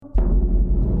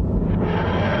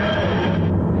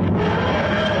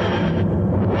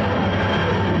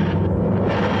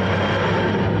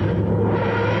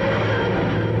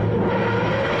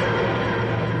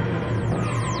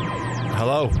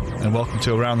and welcome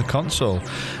to Around the Console.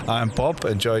 I'm Bob,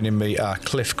 and joining me are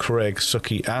Cliff, Craig,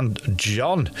 Suki, and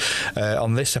John.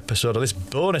 On this episode, or this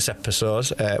bonus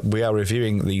episode, we are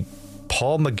reviewing the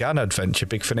Paul McGann adventure,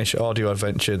 Big Finish audio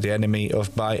adventure, The Enemy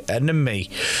of My Enemy.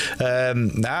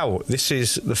 Now, this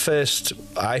is the first,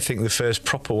 I think, the first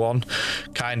proper one,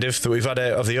 kind of, that we've had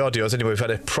of the audios. Anyway, we've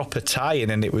had a proper tie-in,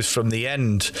 and it was from the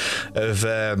end of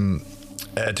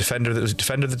Defender of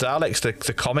the Daleks,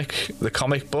 the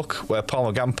comic book, where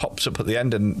Paul McGann pops up at the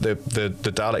end, and the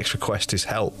Daleks request his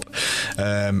help,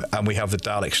 and we have the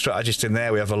Dalek strategist in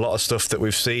there. We have a lot of stuff that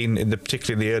we've seen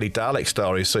particularly in the early Dalek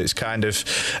stories, so it's kind of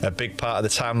a big part of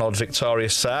the Time Lord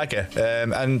Victorious saga,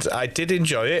 and I did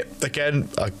enjoy it. Again,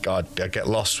 I get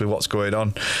lost with what's going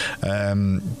on,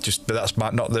 but that's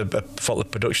not the fault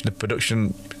of production. The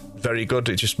production, very good.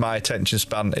 It's just my attention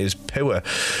span is poor,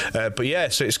 but yeah.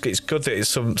 So it's good that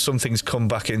some things come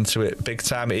back into it big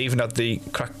time. It even had the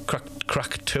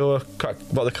Krakatoa,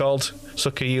 what they're called.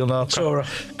 Suki, you'll know.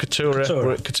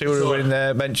 Katura in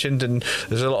there mentioned, and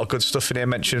there's a lot of good stuff in here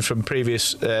mentioned from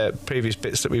previous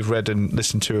bits that we've read and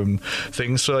listened to and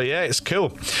things. So yeah, it's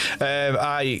cool.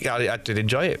 I did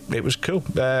enjoy it. It was cool.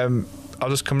 I'll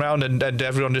just come round and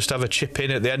everyone just have a chip in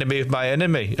at The Enemy of My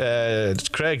Enemy.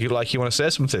 Craig, you want to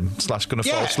say something? / gonna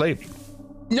fall asleep.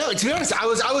 No, to be honest, I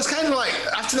was kind of like,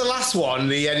 after the last one,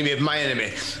 The Enemy of My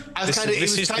Enemy, I was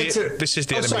This is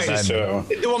The Enemy of My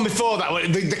Enemy. The one before that,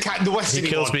 the Western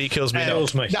one. He kills me.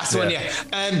 That's the one, yeah.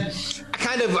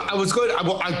 I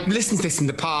listened to this in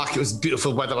the park. It was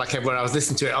beautiful weather, like everyone. I was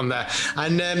listening to it on there,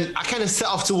 and I kind of set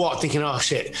off to watch, thinking, "Oh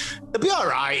shit, it'll be all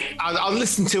right." I'll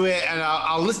listen to it, and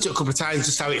I'll listen to it a couple of times,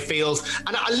 just how it feels.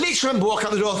 And I literally remember walking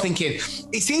out the door thinking,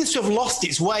 "It seems to have lost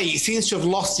its way. It seems to have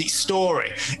lost its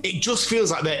story. It just feels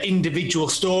like they're individual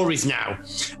stories now."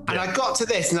 And I got to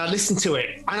this, and I listened to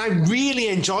it, and I really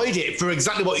enjoyed it for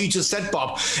exactly what you just said,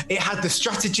 Bob. It had the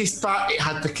strategist part, it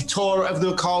had the Katora, whatever they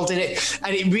were called, in it,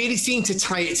 and it really seemed to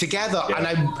tie it together. And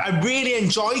I really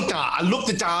enjoyed that. I loved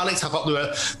the Daleks. I thought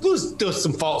there was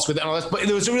some faults with it and all this, but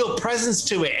there was a real presence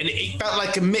to it, and it felt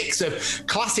like a mix of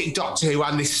classic Doctor Who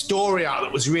and this story arc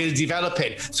that was really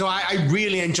developing. So I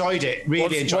really enjoyed it.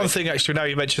 One thing, actually, now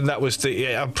you mentioned that was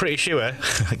I'm pretty sure,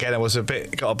 again, I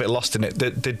got a bit lost in it,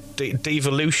 the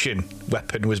devolution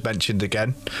weapon was mentioned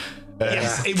again.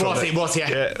 Yes, it was,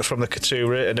 yeah. From the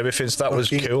Katura and everything, so that was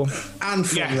cool. And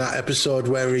from that episode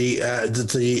where he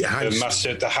the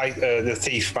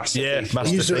thief, master thief.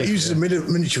 He uses a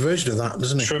miniature version of that,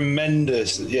 doesn't he?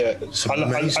 Tremendous, yeah.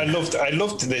 I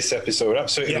loved this episode.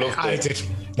 Absolutely loved it. I did.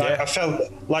 I felt,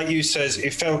 like you says,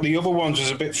 it felt the other ones was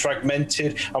a bit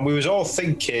fragmented, and we was all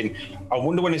thinking, I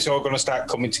wonder when it's all going to start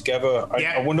coming together.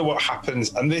 I wonder what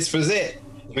happens, and this was it.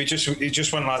 It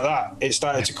just went like that. It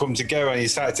started to come together, and you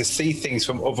started to see things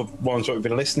from other ones that we've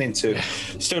been listening to.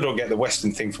 Still don't get the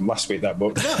Western thing from last week, that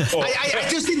book. I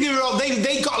just think they were all,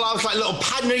 they got like little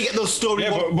pad, you get those stories.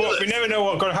 Yeah, but we never know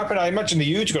what's going to happen. I imagine the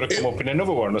huge going to come up in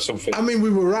another one or something. I mean, we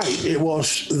were right. It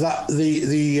was that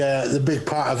the big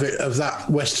part of it, of that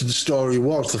Western story,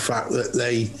 was the fact that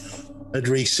they had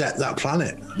reset that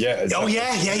planet. Yeah. Exactly. Oh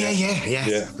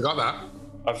yeah. Forgot that.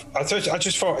 I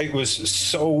just thought it was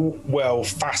so well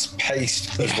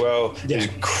fast-paced as well. It was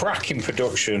cracking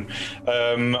production.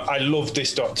 I love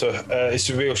this Doctor. It's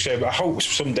a real shame. I hope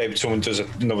someday someone does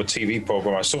another TV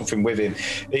program or something with him.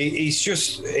 He's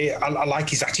just, I like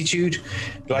his attitude.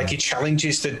 Like, he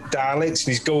challenges the Daleks,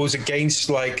 and he goes against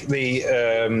like the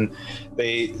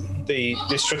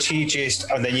strategist,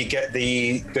 and then you get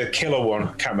the killer one.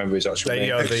 I can't remember his actual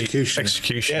name.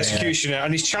 Executioner.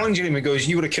 And he's challenging him and goes,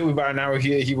 "You would have killed me by now if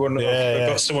you wouldn't have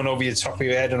got someone over your top of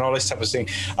your head," and all this type of thing.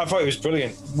 I thought it was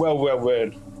brilliant. Well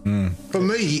written. For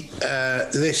me,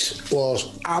 this was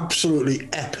absolutely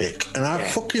epic, and I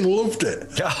fucking loved it.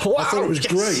 Wow, I thought it was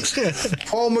great.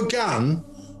 Paul McGann,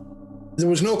 there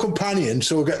was no companion,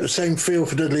 so we'll get the same feel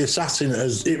for Deadly Assassin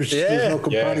as it was. There was no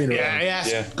companion.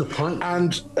 Good point.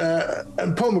 And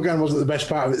Paul McGann wasn't the best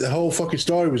part of it. The whole fucking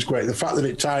story was great. The fact that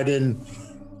it tied in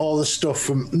all the stuff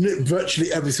from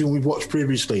virtually everything we've watched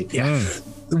previously.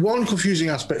 The one confusing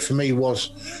aspect for me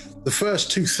was the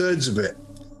first 2/3 of it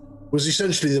was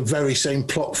essentially the very same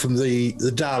plot from the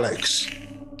Daleks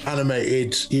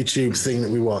animated YouTube thing that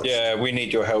we watched. Yeah, we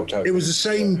need your help, Toby. It was the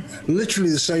same,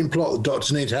 literally the same plot. The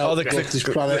Doctor needs help. This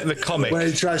planet, the comic where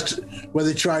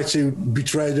they try to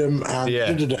betray them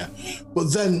and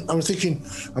But then I was thinking,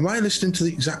 am I listening to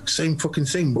the exact same fucking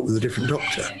thing but with a different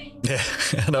Doctor? Yeah,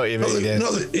 I know what you mean.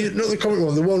 Not the comic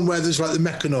one, the one where there's like the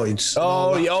mechanoids.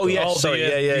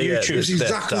 YouTube. It's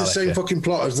exactly the same fucking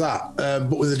plot as that,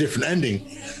 but with a different ending.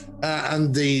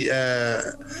 And the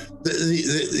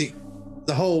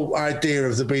the whole idea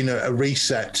of there being a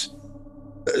reset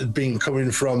being coming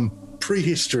from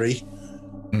prehistory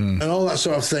and all that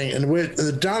sort of thing. And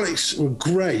the Daleks were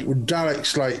great with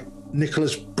Daleks like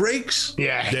Nicholas Briggs.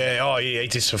 Yeah. Oh, he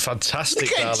did some fantastic.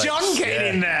 Look at Daleks. John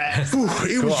getting in there.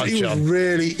 He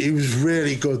was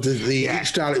really good.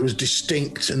 Each Dalek was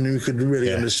distinct, and we could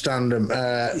really understand them.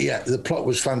 The plot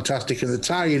was fantastic, and the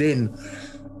tie it in,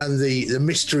 and the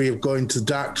mystery of going to the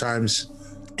dark times.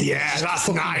 Yeah, that's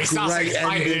nice. That's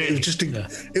exciting. It was just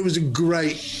it was a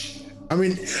great. I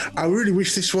mean, I really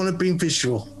wish this one had been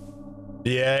visual.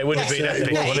 Yeah, it would have been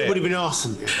epic, wouldn't it would have been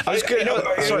awesome. The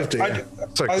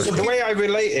way I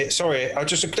relate it,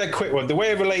 just a dead quick one. The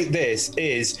way I relate this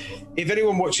is, if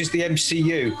anyone watches the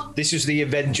MCU, this was the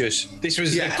Avengers. This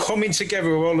was the coming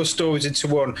together of all the stories into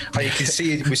one, and you can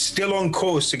see it was still on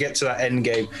course to get to that end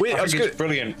game. I think it's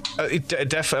brilliant.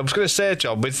 Definitely. I was going to say,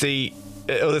 John, with the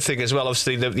other thing as well,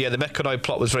 obviously, the Mechonoid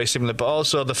plot was very similar, but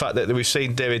also the fact that we've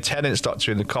seen David Tennant's Doctor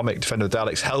in the comic Defender of the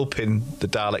Daleks helping the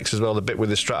Daleks as well, the bit with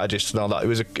the strategists and all that. It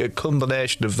was a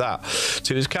combination of that.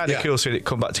 So it was kind of cool seeing it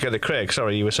come back together. Craig,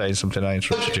 sorry, you were saying something, I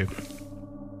interrupted you.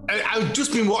 I've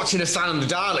just been watching Asylum of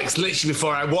the Daleks literally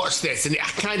before I watched this, and I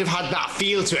kind of had that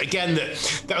feel to it again.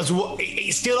 That was what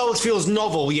it still always feels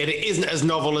novel, yet it isn't as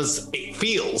novel as it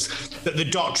feels. That the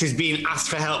Doctor is being asked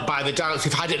for help by the Daleks.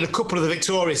 We've had it in a couple of the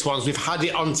Victorious ones. We've had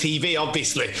it on TV,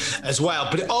 obviously, as well.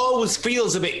 But it always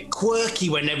feels a bit quirky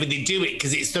whenever they do it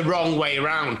because it's the wrong way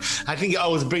around. I think it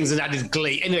always brings an added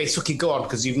glee. Anyway, Suki, go on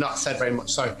because you've not said very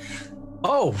much. Sorry.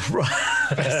 Oh,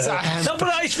 right. No,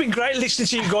 but it's been great listening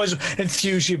to you guys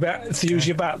enthuse you about this. Are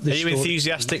you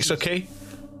enthusiastic, Suki?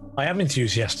 I am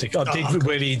enthusiastic. I did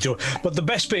really enjoy it. But the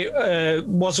best bit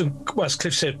wasn't, well, as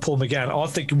Cliff said, Paul McGann. I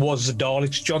think it was the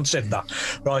Daleks. John said that,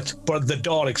 right? But the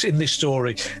Daleks in this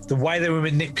story, the way they were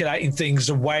manipulating things,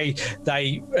 the way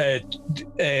they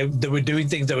were doing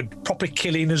things, they were proper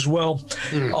killing as well.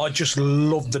 I just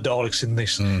loved the Daleks in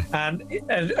this. And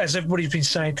as everybody's been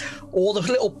saying, all the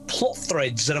little plot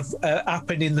threads that have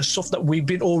happened in the stuff that we've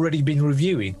already been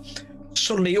reviewing,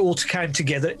 suddenly it all came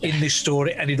together in this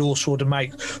story, and it all sort of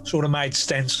made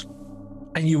sense.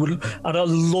 And I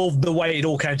love the way it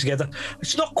all came together.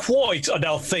 It's not quite, I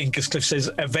don't think, as Cliff says,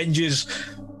 Avengers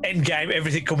Endgame,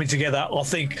 everything coming together. I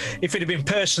think if it had been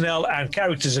personnel and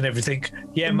characters and everything,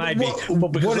 maybe. I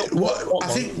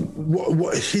think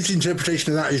his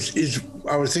interpretation of that is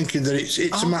I was thinking that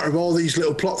it's a matter of all these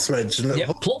little plot threads and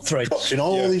little plot threads in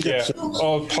all these episodes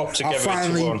all popped together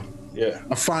into one.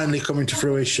 Are finally coming to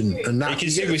fruition, and that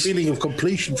you get a feeling of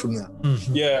completion from that.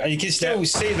 Yeah, and you can still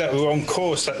see that we're on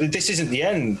course. That this isn't the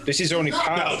end. This is only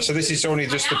part. So this is only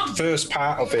just the first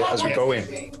part of it as we go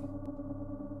in.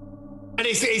 And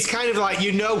it's kind of like,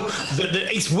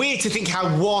 it's weird to think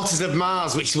how Waters of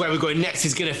Mars, which is where we're going next,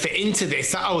 is going to fit into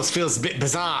this. That always feels a bit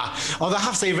bizarre. Although I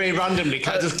have to say very randomly,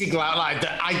 can I just giggle out loud,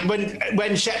 that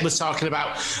when Shep was talking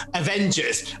about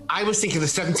Avengers, I was thinking of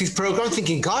the 70s programme,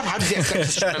 thinking, God, how did he expect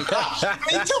us to remember that? I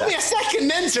mean, it took me a second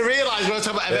then to realise when I was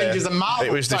talking about Avengers and Marvel.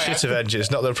 It was the shit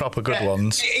Avengers, not the proper good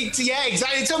ones.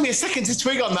 Exactly. It took me a second to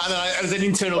twig on that, and then it was an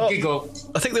internal giggle.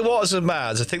 I think the Waters of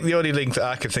Mars, I think the only link that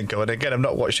I can think of, and again, I've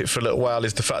not watched it for a little while,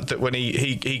 is the fact that when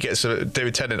he gets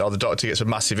David Tennant or the Doctor gets a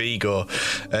massive ego,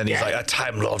 and he's like, a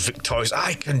Time Lord victorious,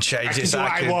 I can change this,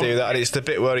 I can do that. And it's the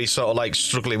bit where he's sort of like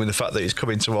struggling with the fact that he's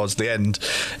coming towards the end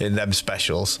in them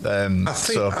specials. I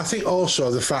think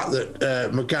also the fact that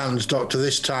McGann's Doctor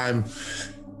this time,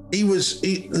 the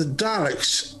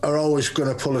Daleks are always going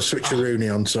to pull a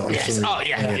switcheroony on something.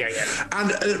 Yeah.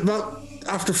 And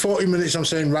after 40 minutes, I'm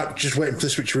saying, right, just waiting for the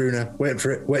switcheroo,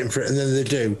 waiting for it, and then they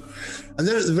do. And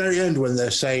then at the very end, when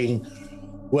they're saying,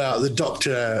 well, the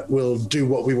Doctor will do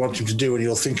what we want him to do and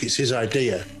he'll think it's his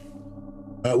idea,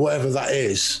 whatever that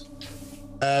is,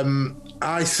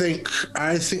 I think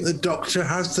the Doctor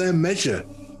has their measure.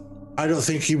 I don't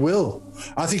think he will.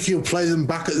 I think he'll play them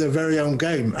back at their very own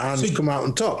game and come out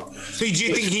on top. So do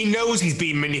you think he knows he's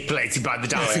being manipulated by the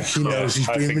Daleks? I think he knows he's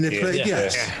being manipulated,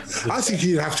 yes. I think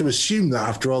you'd have to assume that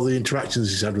after all the interactions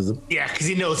he's had with them. Yeah, because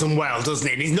he knows them well, doesn't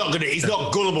he? And he's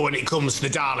not gullible when it comes to the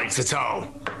Daleks at all.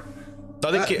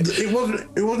 I think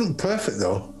it wasn't perfect,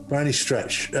 though, by any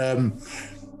stretch. The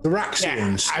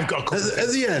Raxians, I've got a couple at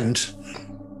the end...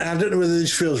 I don't know whether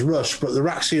this feels rushed, but the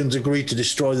Raxians agreed to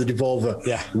destroy the Devolver.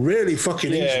 Really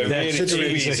fucking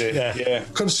easy.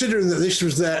 Considering that this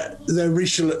was their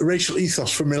racial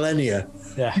ethos for millennia.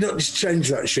 You don't just change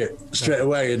that shit straight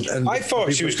away. And I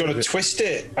thought she was going to twist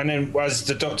it, and then as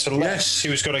the Doctor left, she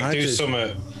was going to do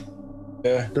something.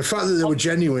 Yeah. The fact that they were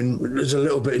genuine was a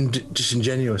little bit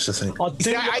disingenuous, I think.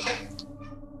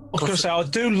 I was going to say, I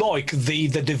do like the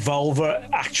Devolver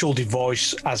actual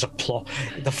device as a plot.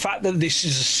 The fact that this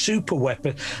is a super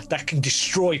weapon that can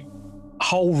destroy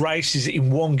whole races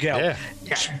in one go,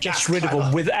 gets rid of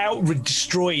them without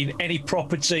destroying any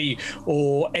property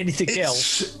or anything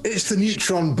else. It's the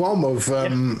neutron bomb of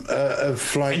like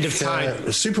End of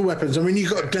time. super weapons. I mean,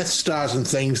 you've got Death Stars and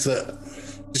things that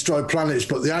destroy planets,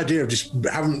 but the idea of just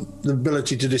having the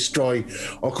ability to destroy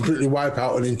or completely wipe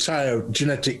out an entire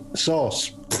genetic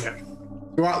source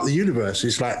throughout the universe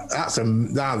is like that's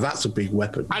a big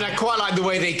weapon. And I quite like the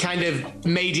way they kind of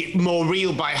made it more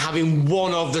real by having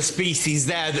one of the species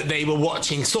there that they were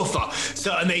watching suffer.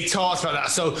 So, and they talked about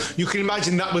that. So you can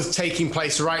imagine that was taking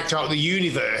place right throughout the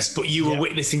universe, but you were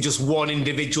witnessing just one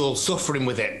individual suffering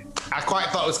with it. I quite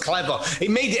thought it was clever. It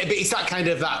made it a bit. It's that kind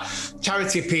of that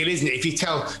charity appeal, isn't it? If you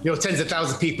tell tens of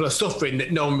thousands of people are suffering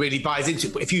that no one really buys into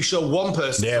it, but if you show one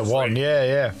person, you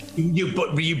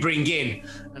bring in.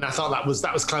 And I thought that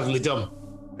was cleverly done.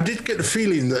 I did get the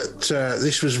feeling that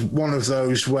this was one of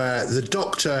those where the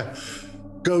Doctor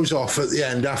goes off at the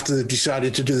end after they've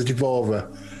decided to do the Devolver,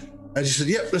 and she said,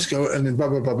 "Yep, let's go," and then blah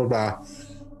blah blah blah blah,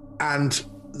 and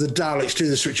the Daleks do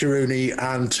the switcheroony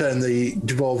and turn the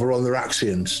Devolver on the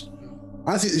Raxians.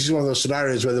 I think this is one of those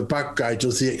scenarios where the bad guy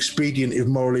does the expedient, if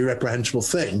morally reprehensible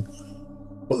thing,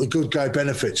 but the good guy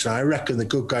benefits. And I reckon the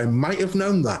good guy might have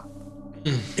known that.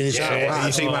 In his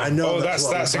that's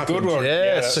a good one.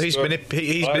 So he's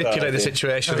manipulated the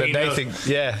situation, and they think,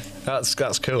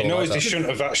 that's cool. He knows they shouldn't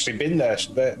have actually been there.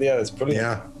 That's brilliant.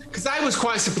 Yeah. Because I was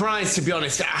quite surprised, to be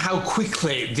honest, at how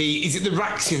quickly is it the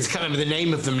Raxians? Can't remember the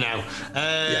name of them now.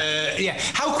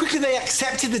 How quickly they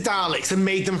accepted the Daleks and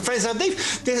made them friends. Now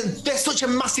they're such a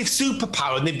massive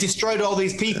superpower, and they've destroyed all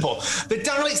these people. The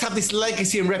Daleks have this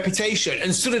legacy and reputation,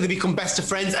 and suddenly they become best of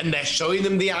friends, and they're showing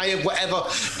them the eye of whatever.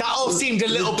 That all seemed a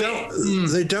little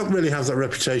bit. They don't really have that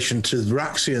reputation to the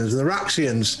Raxians. The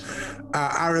Raxians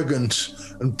are arrogant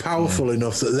and powerful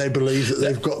enough that they believe that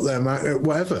they've got their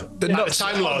whatever. They're not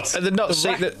Time Lords. They're not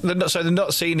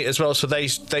seeing it as well. So they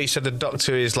said the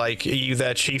Doctor is like, "Are you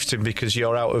their chieftain because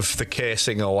you're out of the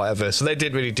casing or whatever?" So they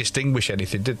didn't really distinguish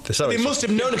anything, did they? They must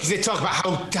have known it because they talk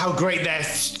about how great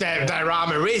their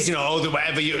armor is, or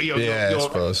whatever. I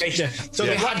suppose. So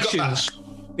they had got that.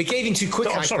 They gave in too quick.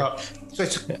 I thought.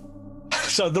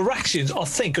 So the Raxians, I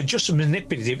think, are just as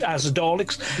manipulative as the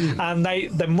Daleks, and they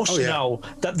must know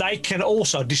that they can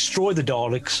also destroy the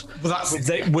Daleks.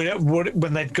 Well,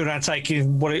 when they go around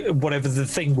taking whatever the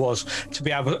thing was to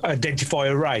be able to identify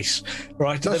a race,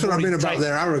 right? That's what I mean about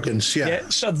their arrogance. Yeah.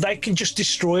 So they can just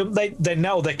destroy them. They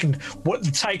know they can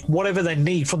take whatever they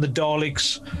need from the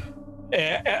Daleks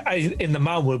in the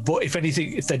moment, but if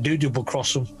they do double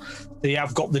cross them, they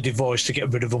have got the device to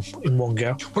get rid of them in one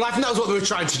go. Well, I think that was what they were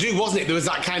trying to do, wasn't it? There was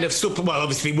that kind of stuff. Well,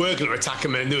 obviously, we were going to attack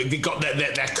them, and they got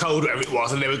their code, whatever it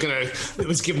was, and it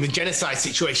was given the genocide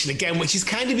situation again, which is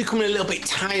kind of becoming a little bit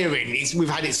tiring. We've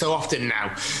had it so often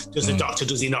now. Does the Doctor,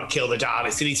 does he not kill the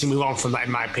Daleks? They need to move on from that,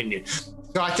 in my opinion.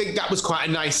 So I think that was quite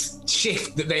a nice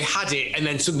shift that they had it, and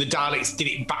then some of the Daleks did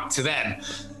it back to them.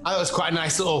 I thought it was quite a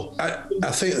nice little. I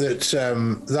think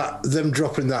that them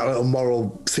dropping that little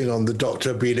moral thing on the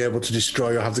Doctor being able to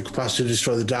destroy or have the capacity to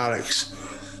destroy the Daleks.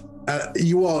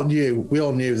 We all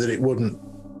knew that he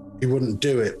wouldn't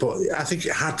do it, but I think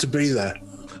it had to be there.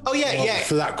 Oh yeah,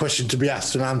 for that question to be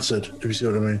asked and answered. If you see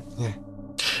what I mean. Yeah.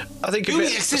 I think.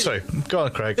 Sorry, go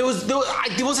on, Craig. There was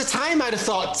a time I'd have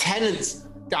thought Tennant's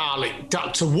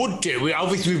Doctor would do.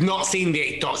 Obviously, we've not seen the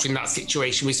Eighth Doctor in that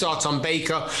situation. We saw Tom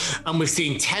Baker, and we've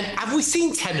seen Tennant. Have we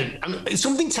seen Tennant?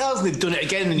 Something tells me they've done it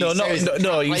again. In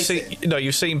the new series.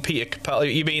 You've seen Peter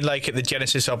Capaldi. You mean like at the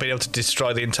Genesis of being able to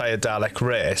destroy the entire Dalek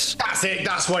race? That's it.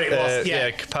 That's what it was.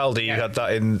 Capaldi. You had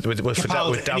that in with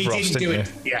Davros, didn't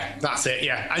you? Yeah, that's it.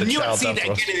 Yeah, I knew I'd seen it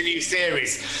again in the new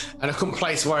series, and I couldn't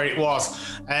place where it was.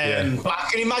 But I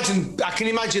can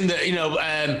imagine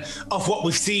that of what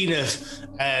we've seen of.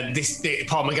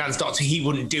 Paul McGann's Doctor, he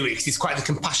wouldn't do it because he's quite the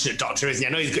compassionate Doctor, isn't he?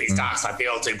 I know he's got his dark side,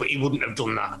 but he wouldn't have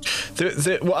done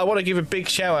that. I want to give a big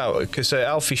shout out because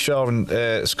Alfie Shaw and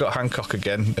Scott Hancock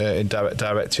again in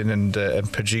directing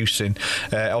and producing.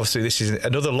 Obviously, this is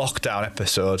another lockdown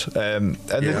episode, and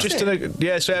they've just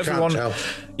done so everyone.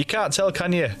 You can't tell,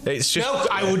 can you? It's just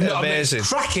I would not. Amazing. It's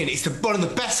cracking. It's one of the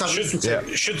best I've listened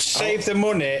to. Should save the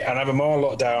money and have them all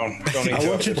locked down. I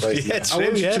wanted to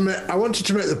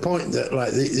make the point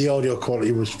that the audio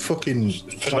quality was fucking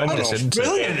tremendous.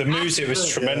 Brilliant. The music was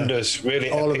tremendous. Really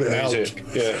all epic of it music.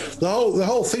 Helped. Yeah. The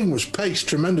whole thing was paced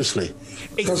tremendously.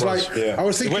 Because I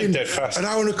was thinking an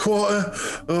hour and a quarter.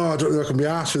 Oh, I don't know if I can be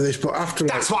arsed with this, but after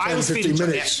 10, 15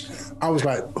 minutes. I was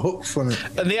like hooked from it.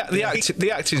 And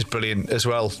the acting's brilliant as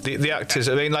well. The actors,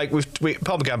 I mean, like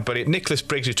Paul McGann, brilliant. Nicholas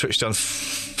Briggs, who touched on,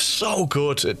 so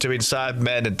good at doing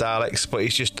Cybermen and Daleks, but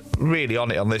he's just really on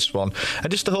it on this one.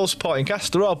 And just the whole supporting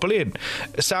cast, they're all brilliant.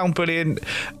 Sound brilliant,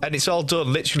 and it's all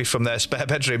done literally from their spare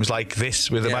bedrooms like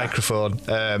this with a microphone.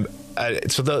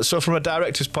 So from a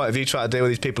director's point of view, trying to deal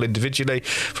with these people individually,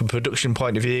 from a production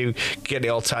point of view, getting it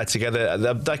all tied together.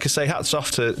 Like I say, hats off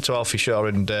to Alfie Shaw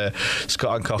and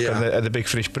Scott Hancock and the Big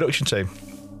Finish production team.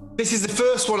 This is the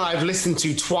first one I've listened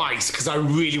to twice because I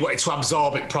really wanted to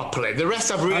absorb it properly. The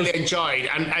rest I've really enjoyed.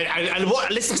 And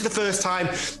what I listened to the first time,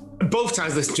 both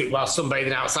times I listened to it while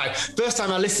sunbathing outside. First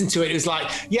time I listened to it, it was like,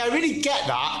 yeah, I really get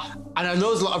that. And I know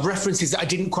there's a lot of references that I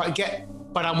didn't quite get,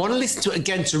 but I want to listen to it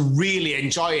again to really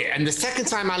enjoy it. And the second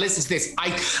time I listened to this, I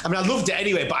mean, I loved it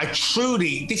anyway, but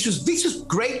this was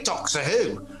great Doctor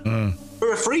Who.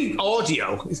 For a free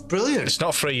audio, it's brilliant. It's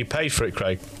not free, you pay for it,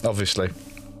 Craig, obviously.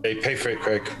 They pay for it,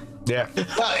 Craig. Yeah.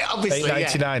 Well, obviously,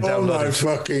 $8.99 Oh my downloaded.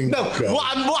 fucking No, God.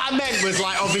 what I meant was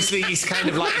like, obviously, it's kind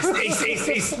of like,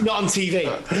 it's not on TV.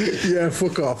 Yeah,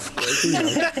 fuck off. I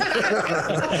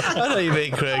know what you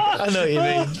mean, Craig. I know what you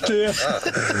mean.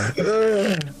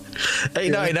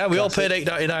 $8.99. We all paid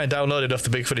 $8.99 downloaded off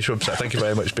the Big Finish website. Thank you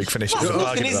very much, Big Finish. It was a Nothing,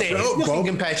 bargain is at it? that It's point. nothing Bob.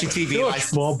 compared to TV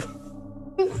license. Bob.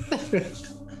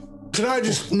 Can I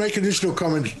just make additional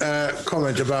comment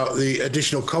about the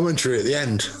additional commentary at the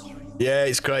end? Yeah,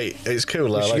 it's great. It's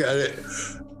cool. I like it.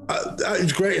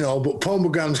 It's great and all, but Paul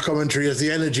McGann's commentary has the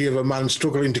energy of a man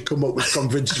struggling to come up with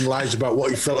convincing lies about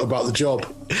what he felt about the job.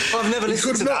 Well, I've never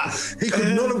listened to that. He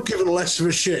could not have given less of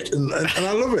a shit, and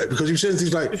I love it because he was saying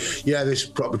things like, "Yeah, this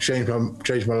probably changed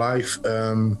my life."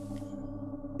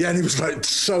 Yeah, and he was like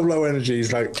so low energy.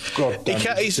 He's like, God damn,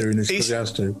 he's doing this because he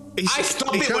has to. I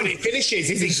stop it when it finishes.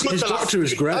 His doctor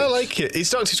is great. I like it. His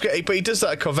doctor's great, but he does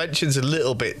that at conventions a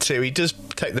little bit too. He does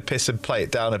take the piss and play it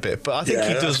down a bit, but I think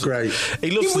he does. Great. He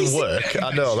loves the work.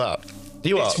 I know that.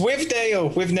 You are. It's with Dale,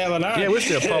 with Nell and I. Yeah, with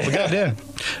Dale Paul McGann. Yeah,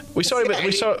 we saw him.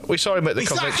 We saw him at the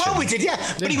convention. I thought we did,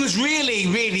 yeah. But he was really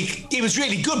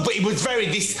good. But he was very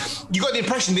this. You got the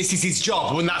impression this is his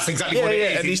job, and that's exactly what it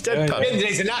is. And he's deadpan.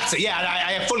 He's an actor. Yeah,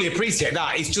 and I fully appreciate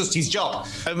that. It's just his job.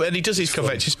 And he does his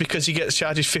conventions because he gets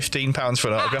charged £15 for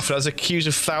an autograph and has a queues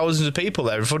of thousands of people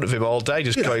there in front of him all day,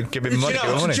 just going, give him money, give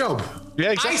him money. It's a job. Yeah,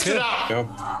 I exactly. stood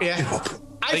out. Yeah.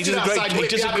 He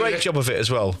does a great job of it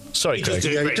as well. Sorry, He Craig. does do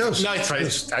Yeah, it he great. does. No, it's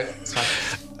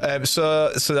fine.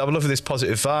 So I'm loving this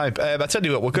positive vibe. I tell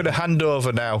you what, we're going to hand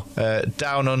over now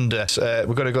down under.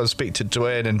 We're going to go and speak to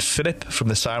Dwayne and Philip from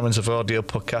the Sirens of Audio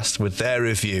podcast with their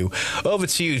review. Over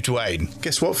to you, Dwayne.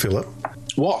 Guess what, Philip?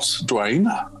 What, Dwayne?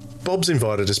 Bob's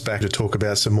invited us back to talk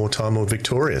about some more Time Lord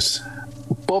Victorious.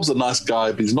 Bob's a nice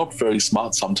guy, but he's not very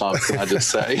smart sometimes, can I just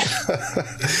say?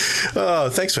 Oh,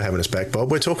 thanks for having us back,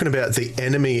 Bob. We're talking about the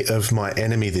enemy of my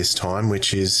enemy this time,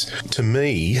 which is, to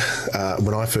me,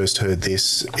 when I first heard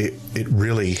this, it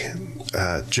really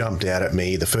jumped out at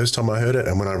me the first time I heard it,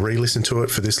 and when I re-listened to it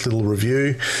for this little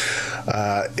review,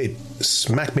 it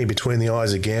smacked me between the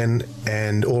eyes again,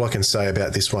 and all I can say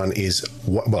about this one is,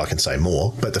 well, I can say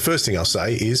more, but the first thing I'll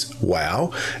say is,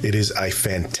 wow, it is a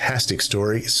fantastic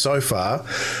story so far.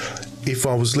 If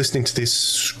I was listening to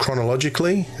this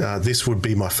chronologically, this would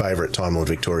be my favourite Time Lord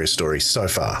Victorious story so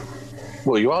far.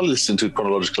 Well, you are listening to it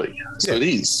chronologically, so it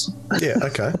is. Yeah,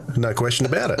 okay, no question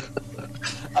about it.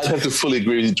 I'd have to fully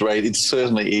agree with you, Dwayne. It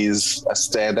certainly is a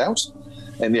standout.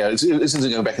 And yeah, it's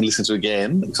interesting going back and listen to it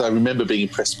again, because I remember being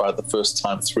impressed by it the first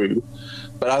time through.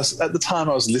 But at the time,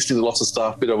 I was listening to lots of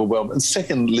stuff, a bit overwhelmed. And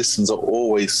second listens are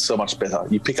always so much better.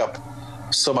 You pick up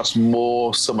so much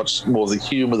more of the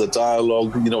humour, the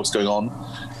dialogue, you know what's going on.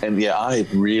 And yeah, I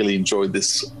really enjoyed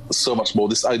this so much more.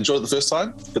 I enjoyed it the first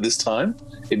time, but this time,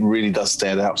 it really does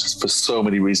stand out for so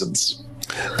many reasons.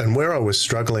 And where I was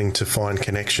struggling to find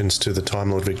connections to the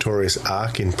Time Lord Victorious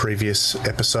arc in previous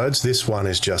episodes, this one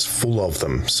is just full of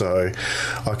them. So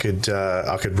I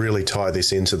could really tie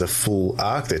this into the full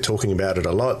arc. They're talking about it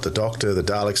a lot. The Doctor, the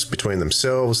Daleks between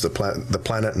themselves, the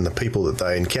planet and the people that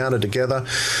they encounter together.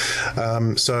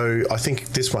 So I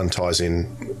think this one ties in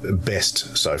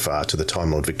best so far to the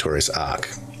Time Lord Victorious arc.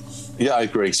 Yeah, I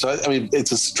agree. So, I mean,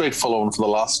 it's a straight follow-on from the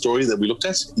last story that we looked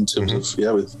at in terms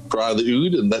of, with Briar the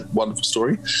Ood and that wonderful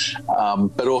story.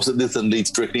 But also this then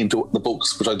leads directly into the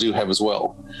books, which I do have as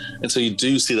well. And so you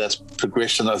do see that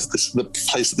progression of the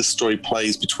place that this story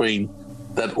plays between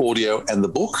that audio and the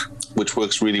book, which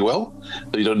works really well.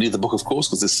 But you don't need the book, of course,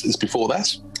 because this is before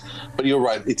that. But you're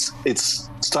right. It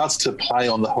starts to play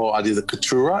on the whole idea of the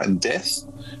Keturah and death,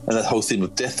 and that whole theme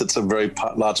of death. That's a very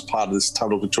large part of this Time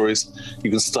Lord Victorious. You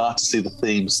can start to see the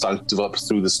theme starting to develop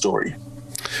through the story.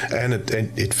 And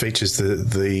it features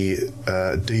the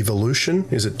devolution.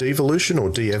 Is it devolution or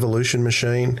de-evolution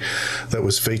machine that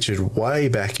was featured way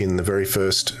back in the very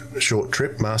first short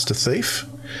trip, Master Thief.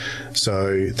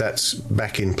 So that's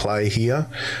back in play here.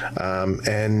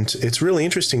 And it's really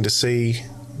interesting to see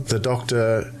the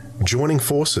Doctor joining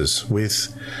forces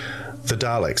with the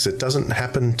Daleks. It doesn't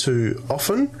happen too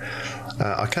often.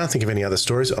 I can't think of any other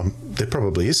stories. There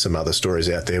probably is some other stories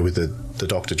out there with the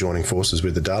Doctor joining forces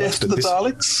with the Daleks. Death to the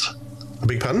Daleks? A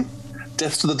big pardon?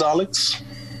 Death to the Daleks.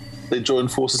 They join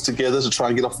forces together to try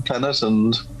and get off the planet,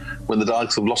 and when the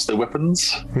Daleks have lost their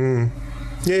weapons.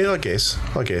 Yeah, I guess.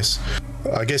 I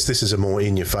guess this is a more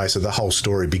in-your-face of the whole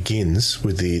story begins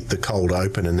with the cold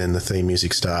open, and then the theme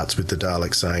music starts with the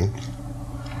Daleks saying,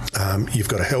 you've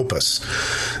got to help us.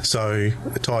 So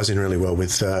it ties in really well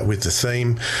with the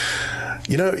theme.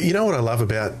 You know what I love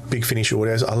about Big Finish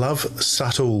audios? I love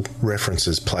subtle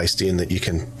references placed in that you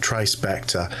can trace back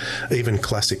to even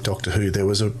classic Doctor Who.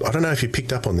 I don't know if you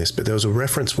picked up on this, but there was a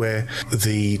reference where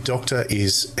the Doctor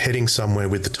is heading somewhere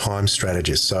with the Time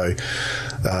Strategist. So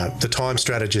the Time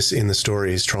Strategist in the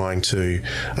story is trying to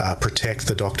protect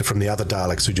the Doctor from the other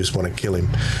Daleks who just want to kill him.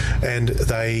 And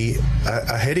they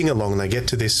are heading along and they get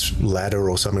to this ladder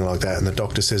or something like that, and the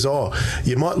Doctor says,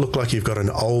 you might look like you've got an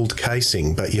old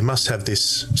casing, but you must have this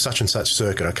such and such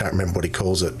circuit. I can't remember what he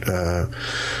calls it. Can't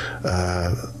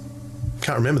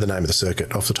remember the name of the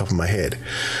circuit off the top of my head.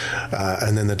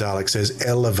 And then the Dalek says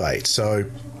elevate. So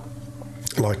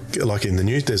like in the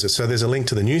new, there's a link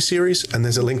to the new series, and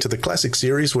there's a link to the classic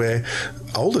series where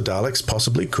older Daleks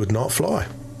possibly could not fly.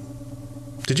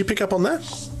 Did you pick up on that?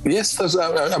 Yes,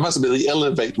 I must admit the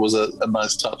elevate was a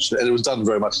nice touch, and it was done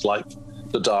very much like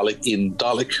the Dalek in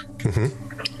Dalek,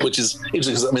 which is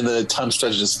interesting because the Time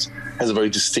Strategist has a very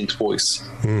distinct voice.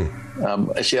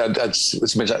 Actually, I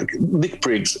just mention Nick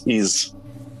Briggs is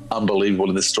unbelievable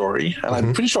in this story, and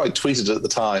I'm pretty sure I tweeted it at the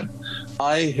time.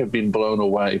 I have been blown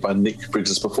away by Nick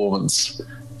Briggs' performance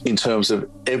in terms of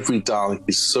every Dalek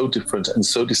is so different and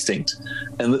so distinct.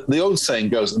 And the old saying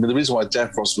goes, the reason why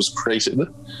Davros was created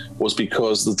was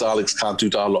because the Daleks can't do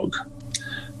dialogue.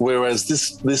 Whereas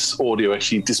this audio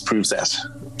actually disproves that,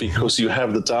 because you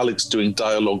have the Daleks doing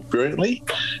dialogue brilliantly.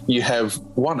 You have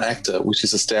one actor, which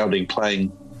is astounding,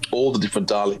 playing all the different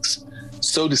Daleks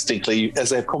so distinctly. As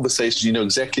they have conversations, you know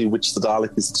exactly which the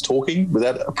Dalek is talking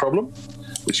without a problem,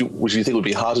 which you think would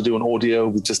be hard to do in audio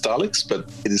with just Daleks, but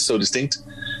it is so distinct.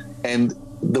 And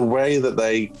the way that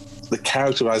the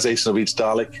characterization of each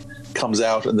Dalek comes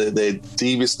out, and their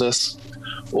deviousness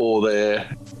or their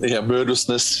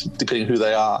murderousness, depending who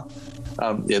they are.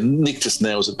 Nick just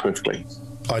nails it perfectly.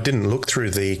 I didn't look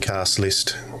through the cast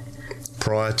list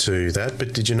prior to that,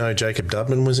 but did you know Jacob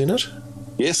Dudman was in it?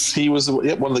 Yes, he was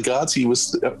one of the guards. He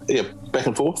was back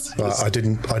and forth. I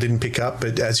didn't pick up,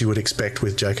 but as you would expect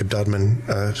with Jacob Dudman,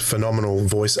 a phenomenal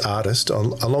voice artist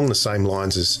along the same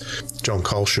lines as John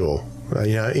Coleshaw.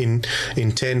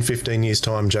 In 10, 15 years'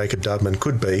 time, Jacob Dudman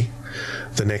could be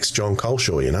the next John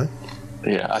Coleshaw,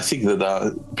 Yeah, I think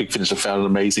that Big Finish have found an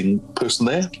amazing person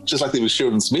there. Just like they with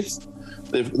Sheridan Smith,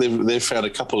 they've found a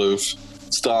couple of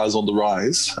stars on the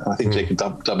rise. I think Jacob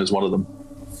Dudman is one of them.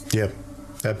 Yeah,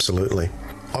 absolutely.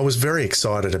 I was very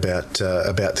excited about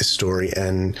this story,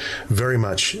 and very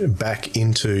much back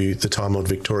into the Time Lord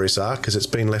Victorious arc, because it's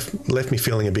been left me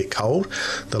feeling a bit cold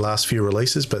the last few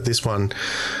releases, but this one,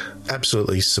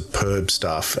 absolutely superb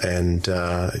stuff, and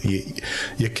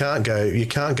you can't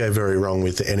go very wrong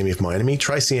with The Enemy of My Enemy.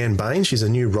 Tracy Ann Bain, she's a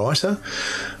new writer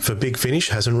for Big Finish,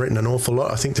 hasn't written an awful lot.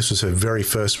 I think this was her very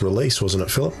first release, wasn't it,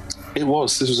 Philip? It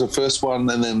was. This was her first one,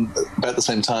 and then about the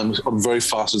same time, on very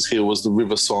fast as here was the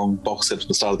River Song box set at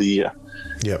the start of the year.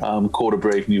 Yeah. Called A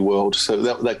Brave New World. So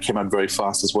that came out very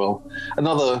fast as well.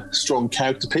 Another strong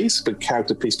character piece, but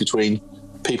character piece between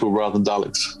people rather than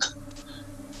Daleks.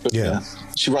 But, yeah.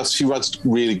 She writes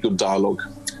really good dialogue.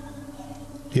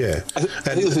 Yeah. I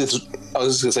think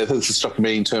this struck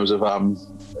me in terms of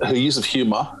her use of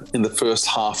humour in the first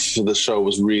half of the show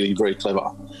was really very clever.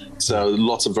 So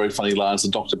lots of very funny lines, the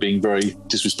Doctor being very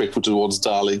disrespectful towards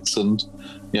Daleks and,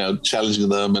 challenging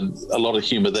them, and a lot of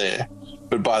humour there.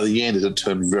 But by the end, it had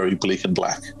turned very bleak and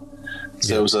black.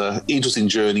 So it was an interesting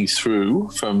journey through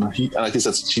and I guess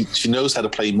that's, she knows how to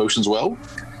play emotions well,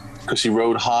 because she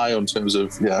rode high on terms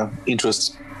of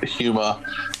interest, humour,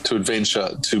 to adventure,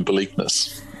 to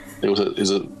bleakness. It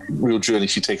was a real journey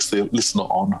she takes the listener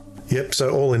on. Yep, so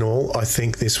all in all, I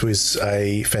think this was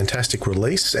a fantastic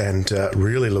release and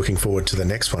really looking forward to the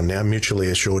next one now, Mutually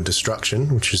Assured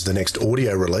Destruction, which is the next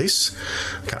audio release.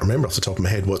 I can't remember off the top of my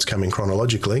head what's coming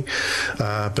chronologically.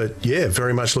 But yeah,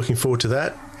 very much looking forward to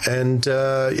that. And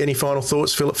any final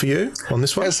thoughts, Philip, for you on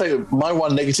this one? I'd say my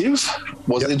one negative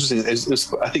was interesting.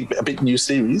 It's, I think, a bit new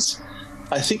series.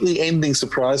 I think the ending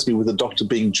surprised me with the Doctor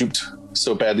being duped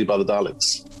so badly by the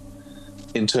Daleks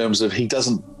in terms of he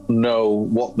doesn't know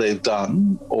what they've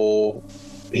done, or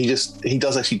he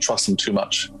does actually trust them too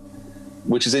much,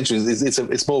 which is interesting.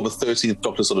 It's more of a 13th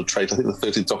Doctor sort of trait. I think the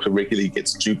 13th Doctor regularly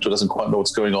gets duped or doesn't quite know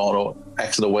what's going on, or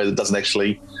acts in a way that doesn't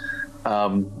actually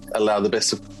allow the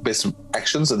best of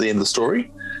actions at the end of the story.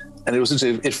 And it was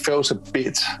interesting. It felt a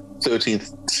bit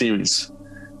 13th series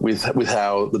with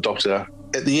how the Doctor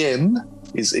at the end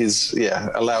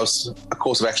allows a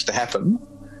course of action to happen,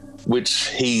 which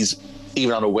he's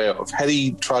even unaware of. Had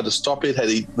he tried to stop it,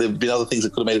 there been other things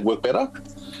that could have made it work better,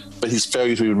 but his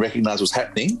failure to even recognise what's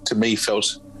happening, to me,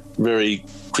 felt very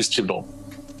Chris Chibnall.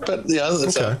 But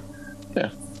that's okay.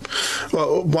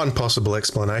 Well, one possible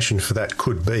explanation for that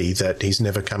could be that he's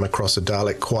never come across a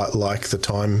Dalek quite like the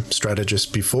Time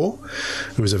Strategist before.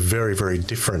 It was a very, very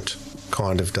different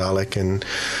kind of Dalek, and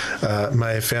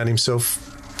may have found himself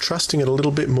trusting it a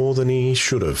little bit more than he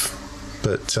should have.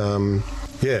 But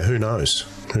who knows?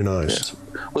 Who knows?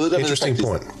 Yeah. Well, interesting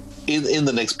point. In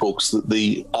the next books,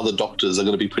 the other Doctors are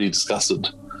going to be pretty disgusted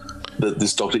that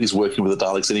this Doctor is working with the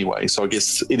Daleks anyway. So I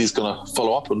guess it is going to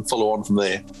follow up and follow on from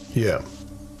there. Yeah.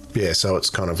 Yeah, so it's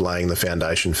kind of laying the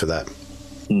foundation for that.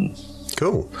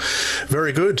 Cool.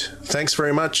 Very good. Thanks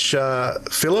very much,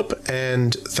 Philip,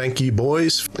 and thank you,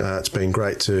 boys. It's been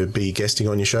great to be guesting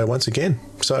on your show once again.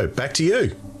 So, back to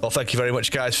you. Well, thank you very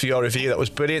much, guys, for your review. That was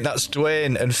brilliant. That's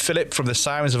Dwayne and Philip from the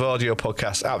Sirens of Audio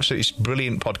podcast. Absolutely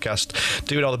brilliant podcast.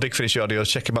 Doing all the Big Finish audios.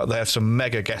 Check them out. They have some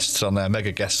mega guests on there.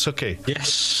 Mega guests. Suki.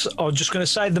 Yes. I was just going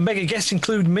to say the mega guests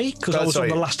include me because I was on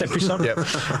the last episode.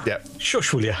 Yep.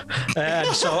 Shush, will you?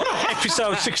 So,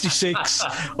 episode 66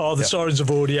 are the Sirens of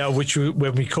Audio,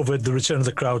 when we covered the Return of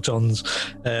the Crowtons,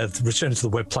 the Return to the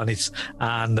Web Planets,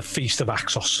 and the Feast of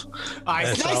Axos.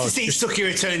 It's nice to see Suki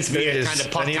return to be a kind of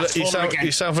podcast.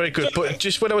 You sound very good, but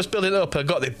just when I was building it up, I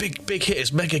got the big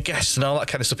hitters, mega guests, and all that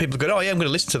kind of stuff. People go, "Oh yeah, I'm going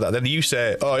to listen to that." Then you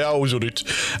say, "Oh yeah, I was on it,"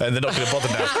 and they're not going to bother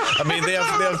now. I mean, they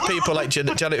have people like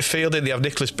Janet Fielding, they have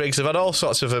Nicholas Briggs, they've had all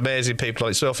sorts of amazing people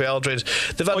like Sophie Aldridge.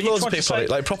 They've had loads of people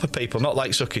like proper people, not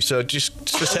like Suki. So just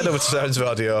head over to Sounds of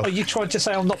Audio. Are you trying to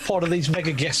say I'm not part of these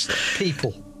mega guest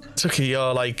people? Suki,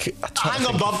 you're like... Hang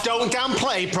on, Bob, don't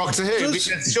downplay Proctor Who.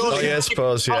 I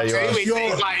suppose, you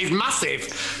are. He's massive.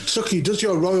 Suki, does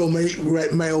your Royal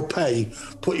Mail pay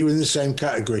put you in the same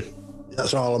category?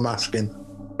 That's all I'm asking.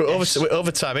 With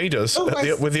overtime, he does.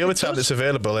 With the overtime that's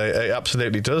available, it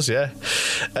absolutely does, yeah.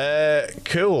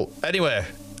 Cool. Anyway...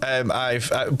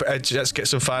 let's get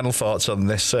some final thoughts on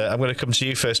this. I'm going to come to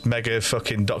you first, mega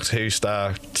fucking Doctor Who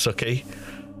star, Suki.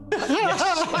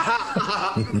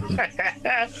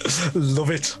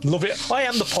 Love it. I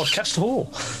am the podcast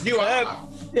whore. You are.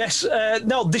 Yes.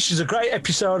 No, this is a great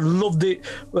episode. Loved it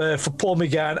for Paul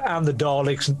McGann and the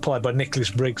Daleks, and played by Nicholas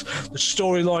Briggs. The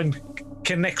storyline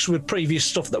connects with previous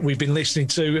stuff that we've been listening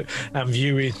to and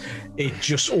viewing. It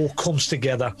just all comes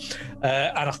together,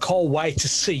 and I can't wait to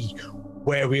see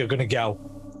where we are going to go.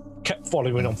 Kept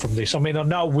following on from this. I mean, I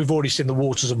know we've already seen the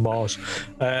Waters of Mars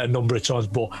a number of times,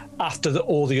 but after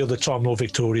all the other Time Lord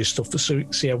Victoria stuff, to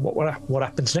see what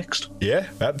happens next. Yeah,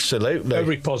 absolutely.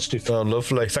 Very positive. Oh,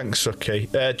 lovely. Thanks, Suki.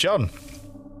 John?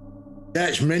 Yeah,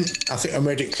 it's mint. I think I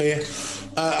made it clear.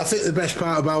 I think the best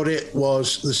part about it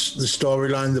was the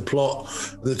storyline, the plot,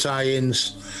 the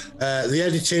tie-ins, the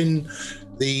editing,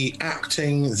 the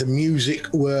acting, the music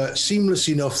were seamless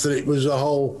enough that it was a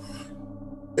whole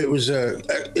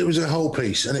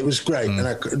piece, and it was great, and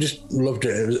I just loved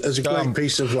it. It was a great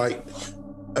piece of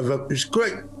it's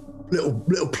great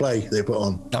little play they put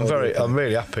on. I'm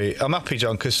really happy. I'm happy,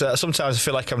 John, because sometimes I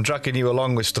feel like I'm dragging you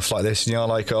along with stuff like this, and you're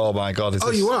like, "Oh my god!"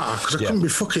 You are, because I couldn't be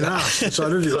fucking arsed. So I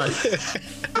did it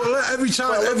every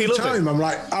time. I'm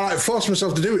like, force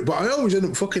myself to do it, but I always end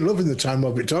up fucking loving the Time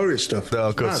Lord Victoria stuff.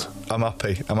 Oh, good. I'm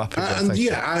happy. John,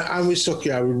 I'm with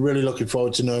Suki. I'm really looking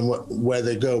forward to knowing where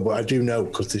they go, but I do know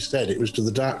because they said it was to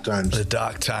the Dark Times. The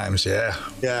Dark Times, yeah.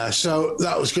 Yeah. So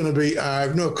that was going to be. I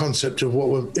have no concept of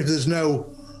if there's no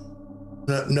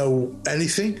no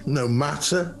anything, no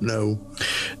matter, no.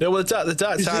 No, well, the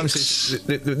Dark Times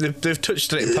they've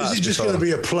touched on it in parts. Is it just going to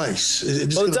be a place?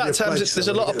 Well, the Dark Times, there's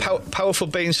a lot of powerful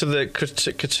beings from the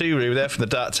Cthulhu there from the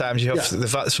Dark Times. You have the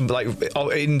fact from like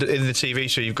in the TV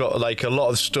show, you've got like a lot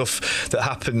of stuff that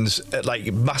happens at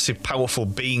like massive, powerful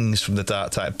beings from the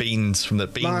Dark Times. Beings from the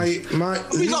beings.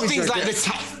 We got things like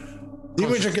the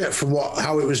image I get from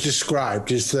how it was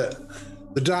described is that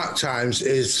the Dark Times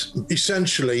is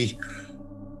essentially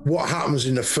what happens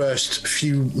in the first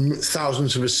few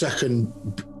thousandths of a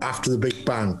second after the Big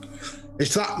Bang.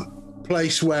 It's that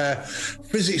place where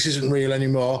physics isn't real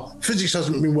anymore. Physics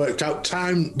hasn't been worked out.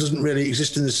 Time doesn't really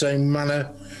exist in the same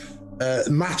manner.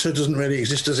 Matter doesn't really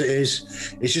exist as it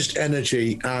is. It's just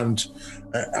energy. And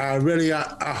I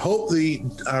hope they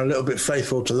are a little bit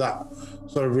faithful to that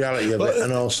sort of reality of it,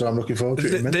 and also I'm looking forward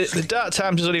to it. The Dark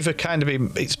Times has only ever kind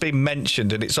of been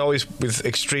mentioned, and it's always with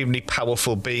extremely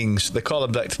powerful beings. They call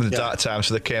them the Dark Times,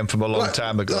 so they came from a long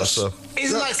time ago. So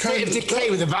isn't like State of Decay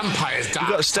with the vampires? You've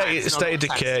got State of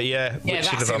Decay, which is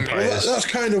the vampires. Well, that's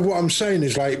kind of what I'm saying.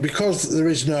 Is like, because there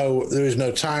is no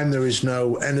time, there is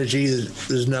no energy,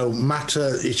 there's no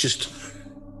matter. It's just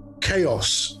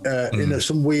chaos in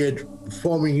some weird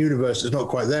forming universe that's not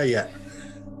quite there yet.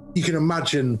 You can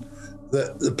imagine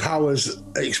that the powers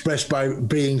expressed by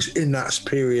beings in that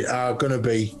period are going to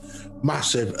be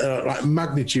massive, like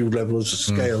magnitude levels of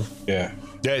scale. Yeah,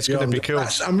 it's going to be cool.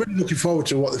 I'm really looking forward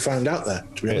to what they find out there.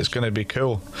 It's going to be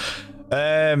cool.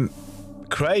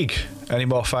 Craig, any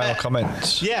more final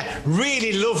comments? Yeah,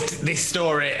 really loved this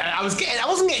story. I was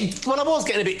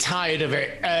getting a bit tired of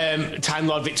it, Time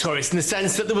Lord Victorious, in the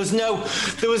sense that there was no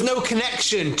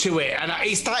connection to it, and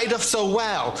it started off so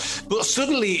well, but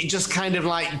suddenly it just kind of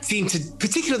like seemed to,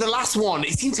 particularly the last one,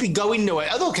 it seemed to be going nowhere.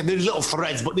 Okay, there's little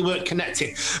threads, but they weren't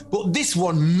connected. But this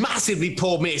one massively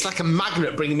pulled me. It's like a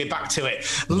magnet bringing me back to it.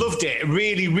 Loved it.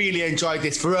 Really, really enjoyed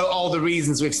this for all the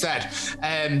reasons we've said.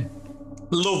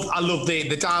 I love the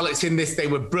Daleks in this. They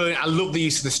were brilliant. I love the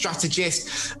use of the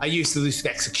strategist. I use the use of the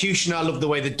executioner. I love the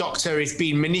way the Doctor is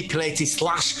being manipulating. It's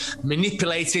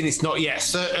not yet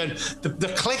certain.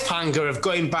 The cliffhanger of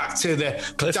going back to the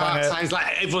Dark Times,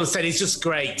 like everyone said, is just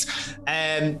great.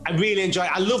 I really enjoy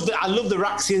it. I love the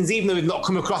Raxians, even though we've not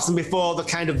come across them before.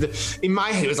 In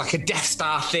my head, it was like a Death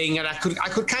Star thing, and I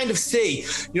could kind of see,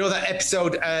 that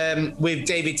episode with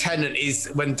David Tennant is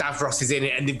when Davros is in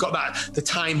it, and they've got the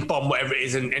time bomb, whatever it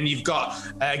is, and you've got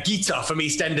Gita from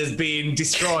EastEnders being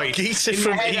destroyed. Gita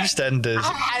from EastEnders.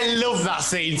 I love that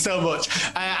scene so much,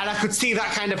 and I could see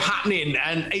that kind of happening,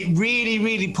 and it really,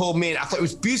 really pulled me in. I thought it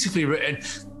was beautifully written.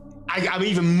 I'm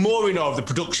even more in awe of the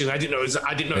production. I didn't know it was a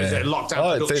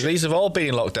lockdown production. These have all been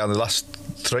in lockdown the last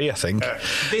 3, I think.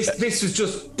 This was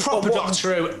just proper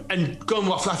Doctor Who, and going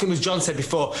off, I think was John said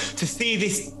before, to see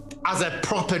this as a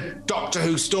proper Doctor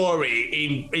Who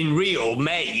story in real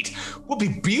made would be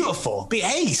beautiful, be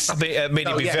ace. I mean,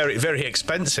 it'd be very, very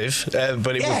expensive,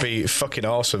 but it would be fucking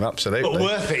awesome, absolutely. But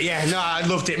worth it, yeah. No, I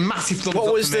loved it. Massive thumbs up.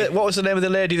 What was the name of the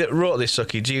lady that wrote this,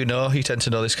 Suki? Do you know? You tend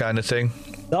to know this kind of thing.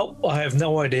 No, I have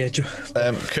no idea.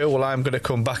 Cool. Well, I'm going to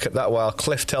come back at that while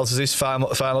Cliff tells us his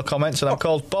final comments, and I'm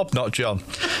called Bob, not John.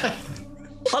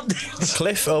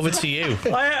 Cliff, over to you.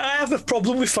 I have a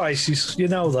problem with faces, you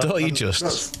know that. Don't you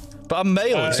just? But I'm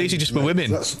male. It's easy just for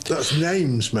women. That's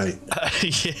names, mate.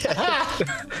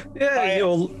 Yeah.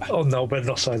 Oh no, better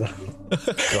not say that.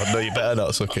 God, no, you better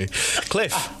not, Suki.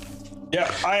 Cliff.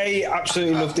 Yeah, I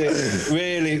absolutely loved it.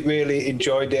 Really, really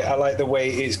enjoyed it. I like the way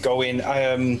it's going.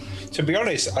 To be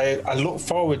honest, I look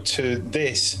forward to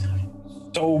this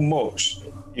so much.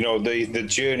 The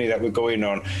journey that we're going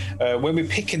on. When we're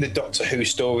picking the Doctor Who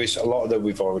stories, a lot of them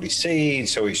we've already seen,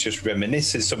 so it's just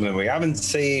reminiscent. Some of them we haven't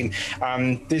seen.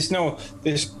 You've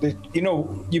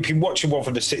been watching one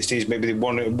from the 60s, maybe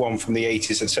one from the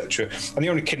 80s, etc. And the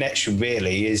only connection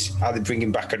really is, are they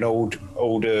bringing back an older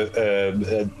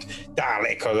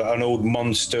Dalek or an old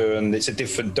monster, and it's a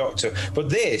different Doctor. But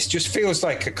this just feels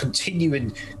like a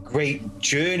continuing great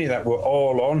journey that we're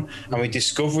all on, and we're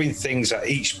discovering things at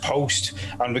each post,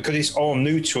 and because it's all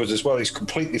new to us as well, it's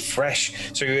completely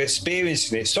fresh, so you're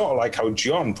experiencing it sort of like how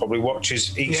John probably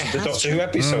watches each of the Doctor Who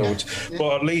episodes.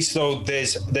 But at least though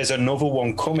there's another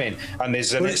one coming, and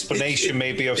there's an explanation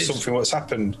maybe of something what's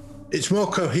happened. It's more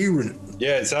coherent,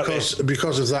 exactly,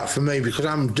 because of that for me, because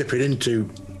I'm dipping into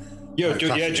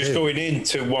just going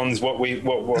into ones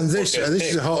and this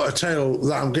is a tale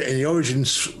that I'm getting the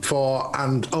origins for,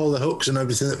 and all the hooks and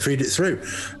everything that feed it through,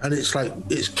 and it's like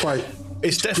it's quite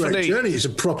It's definitely great journey. It's a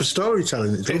proper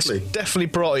storytelling. It's lovely. Definitely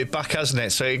brought it back, hasn't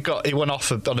it? So it went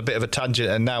off on a bit of a tangent,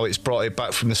 and now it's brought it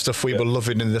back from the stuff we were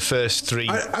loving in the first three.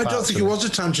 I don't think it was a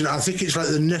tangent. I think it's like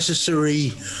the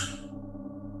necessary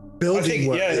building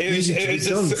work. Yeah, it was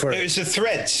a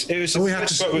threat. It was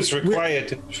what was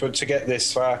required to get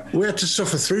this far. We had to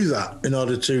suffer through that in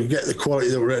order to get the quality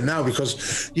that we're at now,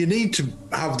 because you need to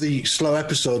have the slow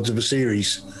episodes of a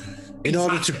series in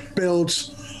order to build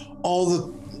all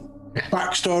the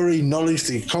backstory, knowledge,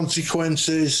 the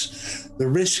consequences, the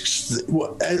risks,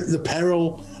 the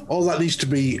peril. All that needs to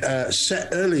be set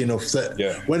early enough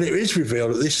that when it is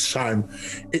revealed at this time,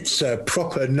 it's a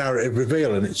proper narrative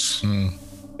reveal, and it's.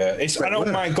 It's an oh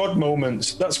my god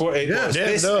moments. That's what it was.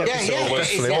 This episode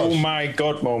was oh my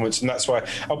god moments, and that's why.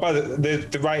 Oh, by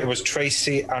the writer was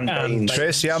Tracy Ann Baines.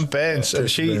 Tracy Ann Baines.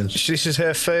 This is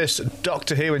her first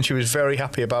Doctor Who, and she was very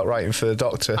happy about writing for the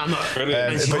Doctor. I'm not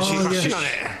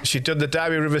but she'd done the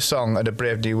Diary River Song and A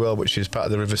Brave New World, which is part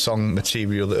of the River Song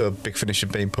material that Big Finish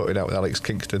had been putting out with Alex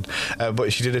Kingston.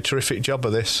 But she did a terrific job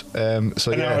of this.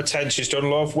 So out of 10, she's done,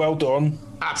 love. Well done.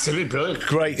 Absolutely brilliant.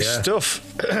 Great stuff.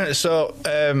 So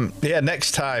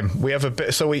next time we have a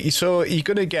bit. So you're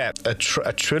going to get a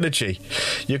trilogy.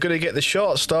 You're going to get the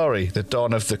short story, The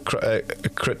Dawn of the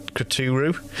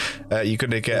Cthulhu. You're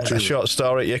going to get a short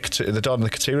story, The Dawn of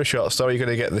the Cthulhu short story. You're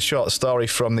going to get the short story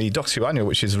from the Doctor Who Annual,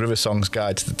 which is River Song's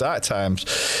Guide to the Dark Times,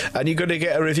 and you're going to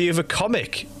get a review of a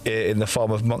comic in the form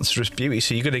of Monstrous Beauty.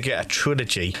 So you're going to get a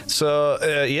trilogy. So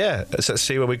let's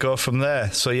see where we go from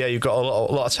there. So you've got a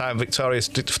lot of Time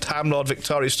Lord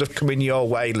Victorious stuff coming your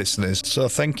way, listeners. So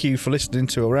thank you for listening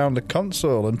to Around the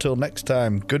Console. Until next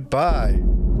time, goodbye.